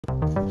All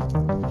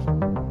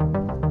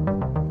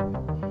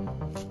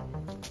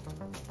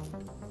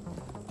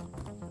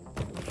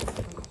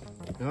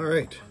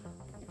right,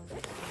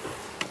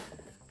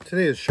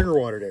 today is sugar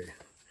water day.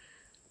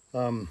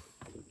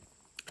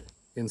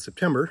 In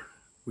September,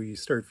 we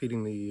start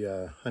feeding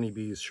the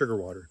honeybees sugar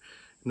water,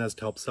 and that's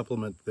to help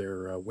supplement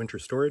their winter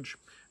storage.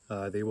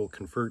 They will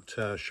convert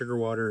sugar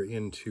water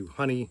into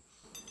honey.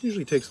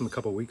 Usually takes them a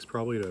couple of weeks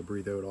probably to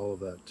breathe out all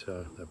of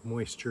that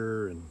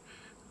moisture and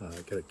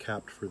get it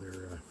capped for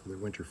their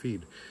winter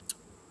feed.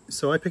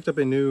 So I picked up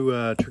a new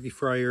turkey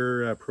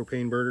fryer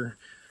propane burner.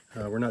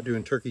 We're not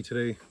doing turkey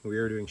today. We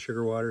are doing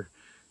sugar water.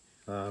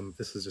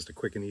 This is just a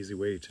quick and easy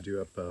way to do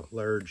up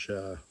large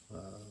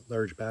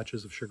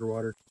batches of sugar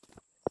water.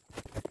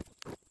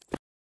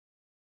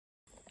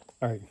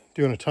 All right,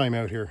 doing a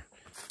timeout here.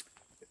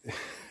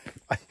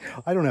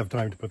 I don't have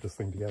time to put this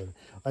thing together.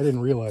 I didn't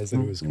realize that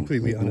it was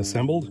completely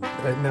unassembled.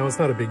 Now, it's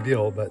not a big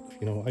deal, but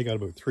you know, I got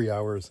about 3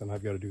 hours and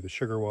I've got to do the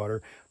sugar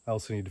water. I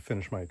also need to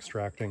finish my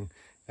extracting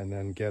and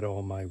then get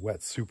all my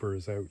wet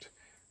supers out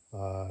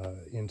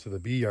into the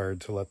bee yard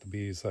to let the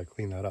bees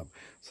clean that up.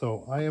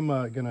 So I am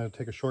going to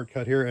take a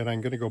shortcut here, and I'm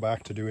going to go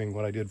back to doing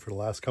what I did for the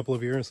last couple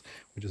of years,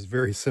 which is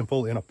very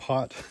simple in a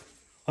pot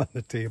on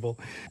the table.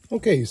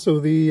 Okay, so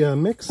the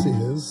mix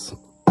is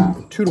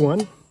 2 to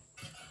 1.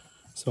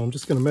 So I'm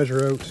just going to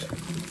measure out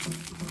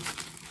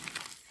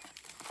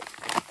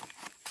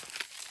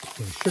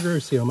the sugar,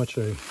 see how much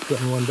I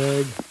put in one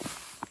bag.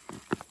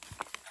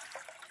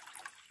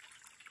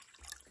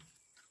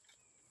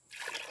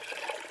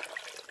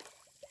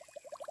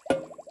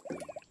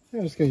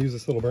 I'm just going to use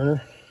this little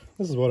burner.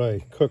 This is what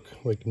I cook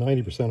like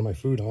 90% of my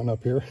food on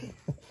up here.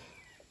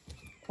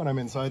 When I'm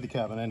inside the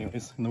cabin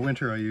anyways. In the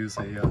winter I use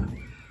a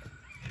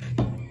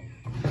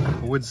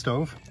wood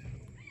stove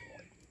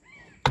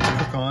to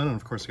cook on, and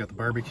of course I got the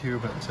barbecue,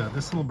 but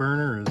this little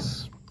burner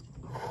is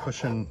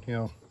pushing, you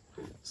know,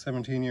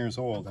 17 years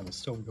old and it's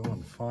still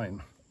going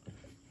fine.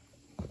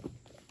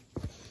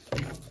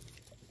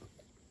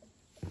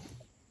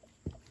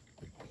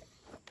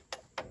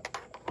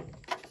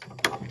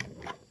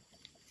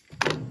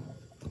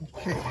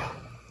 Okay.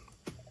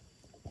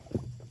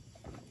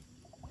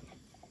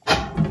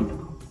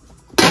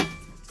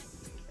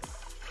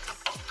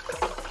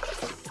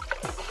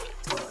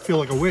 Feel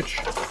like a witch.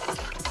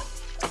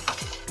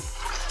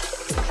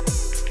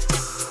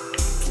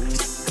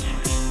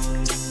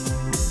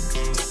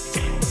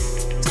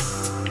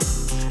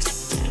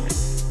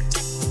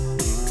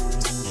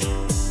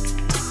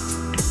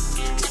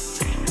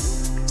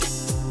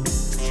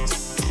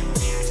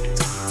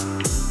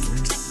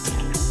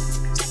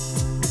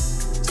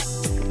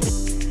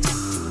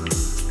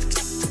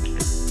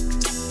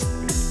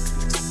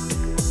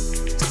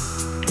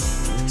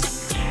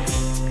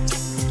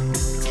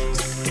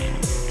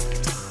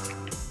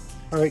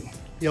 All right,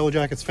 yellow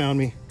jackets found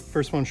me.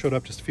 First one showed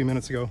up just a few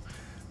minutes ago.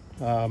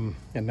 And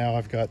now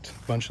I've got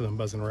a bunch of them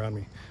buzzing around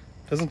me.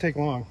 Doesn't take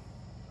long.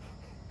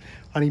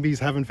 Honeybees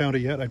haven't found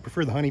it yet. I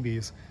prefer the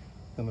honeybees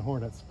than the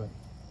hornets, but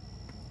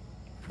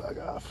bug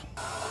off.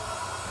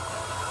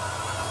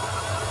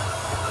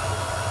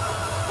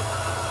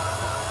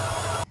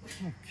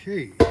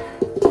 Okay.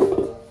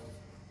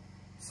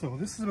 So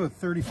this is about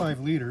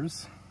 35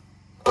 liters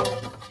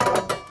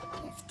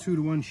of 2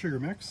 to 1 sugar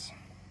mix.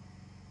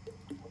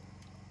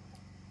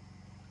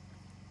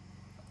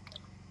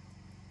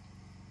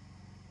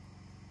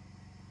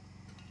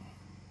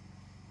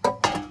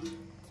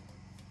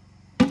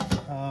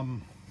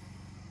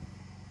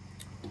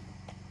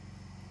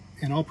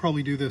 And I'll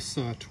probably do this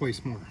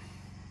twice more.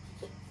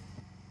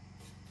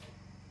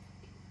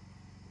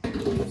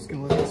 Just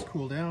gonna let this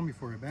cool down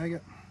before I bag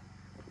it.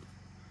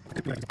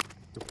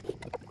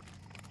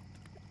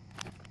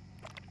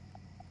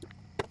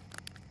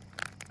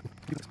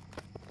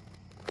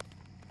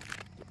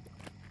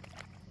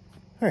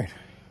 All right,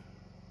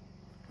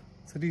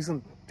 it's a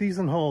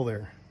decent haul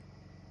there.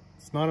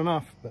 It's not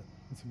enough, but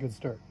it's a good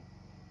start.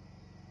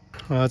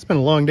 It's been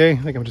a long day. I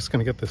think I'm just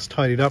going to get this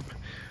tidied up,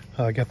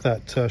 get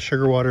that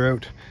sugar water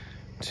out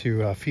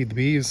to feed the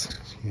bees,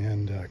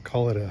 and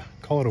call it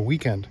a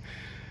weekend.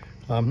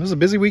 This is a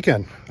busy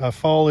weekend.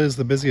 Fall is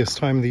the busiest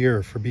time of the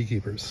year for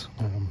beekeepers.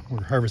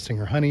 We're harvesting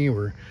our honey,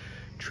 we're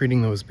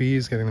treating those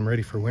bees, getting them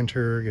ready for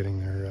winter,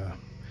 getting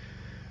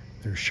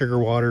their sugar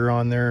water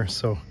on there.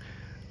 So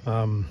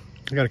I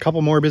got a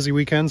couple more busy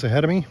weekends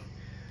ahead of me,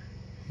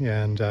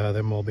 and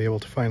then we'll be able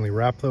to finally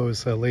wrap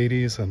those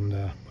ladies and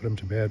put them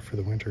to bed for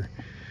the winter.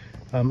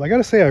 I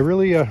gotta say, I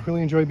really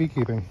enjoy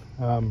beekeeping.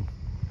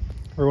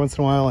 Every once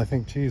in a while I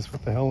think, geez,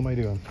 what the hell am I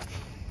doing?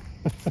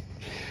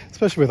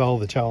 Especially with all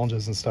the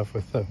challenges and stuff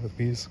with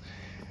bees.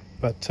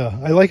 But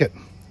I like it.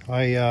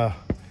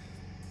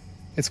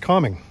 It's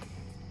calming.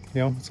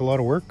 You know, it's a lot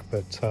of work,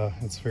 but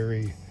it's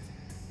very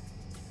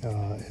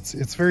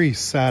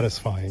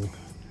satisfying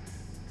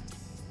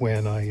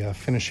when I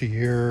finish a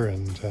year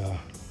and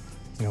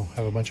you know,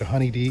 have a bunch of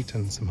honey to eat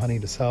and some honey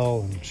to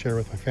sell and share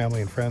with my family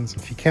and friends.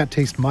 If you can't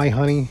taste my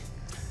honey,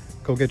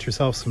 go get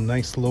yourself some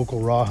nice local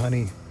raw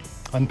honey,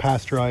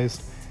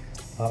 unpasteurized.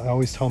 I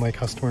always tell my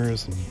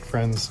customers and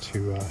friends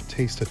to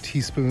taste a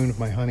teaspoon of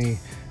my honey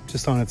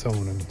just on its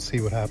own and see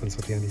what happens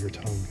at the end of your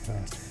tongue.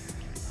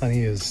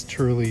 Honey is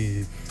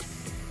truly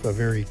a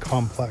very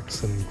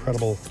complex and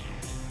incredible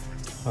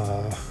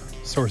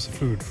source of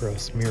food for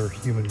us mere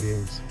human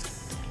beings.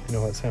 I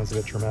know that sounds a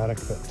bit dramatic,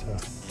 but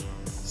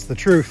it's the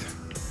truth.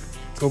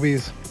 Go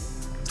bees.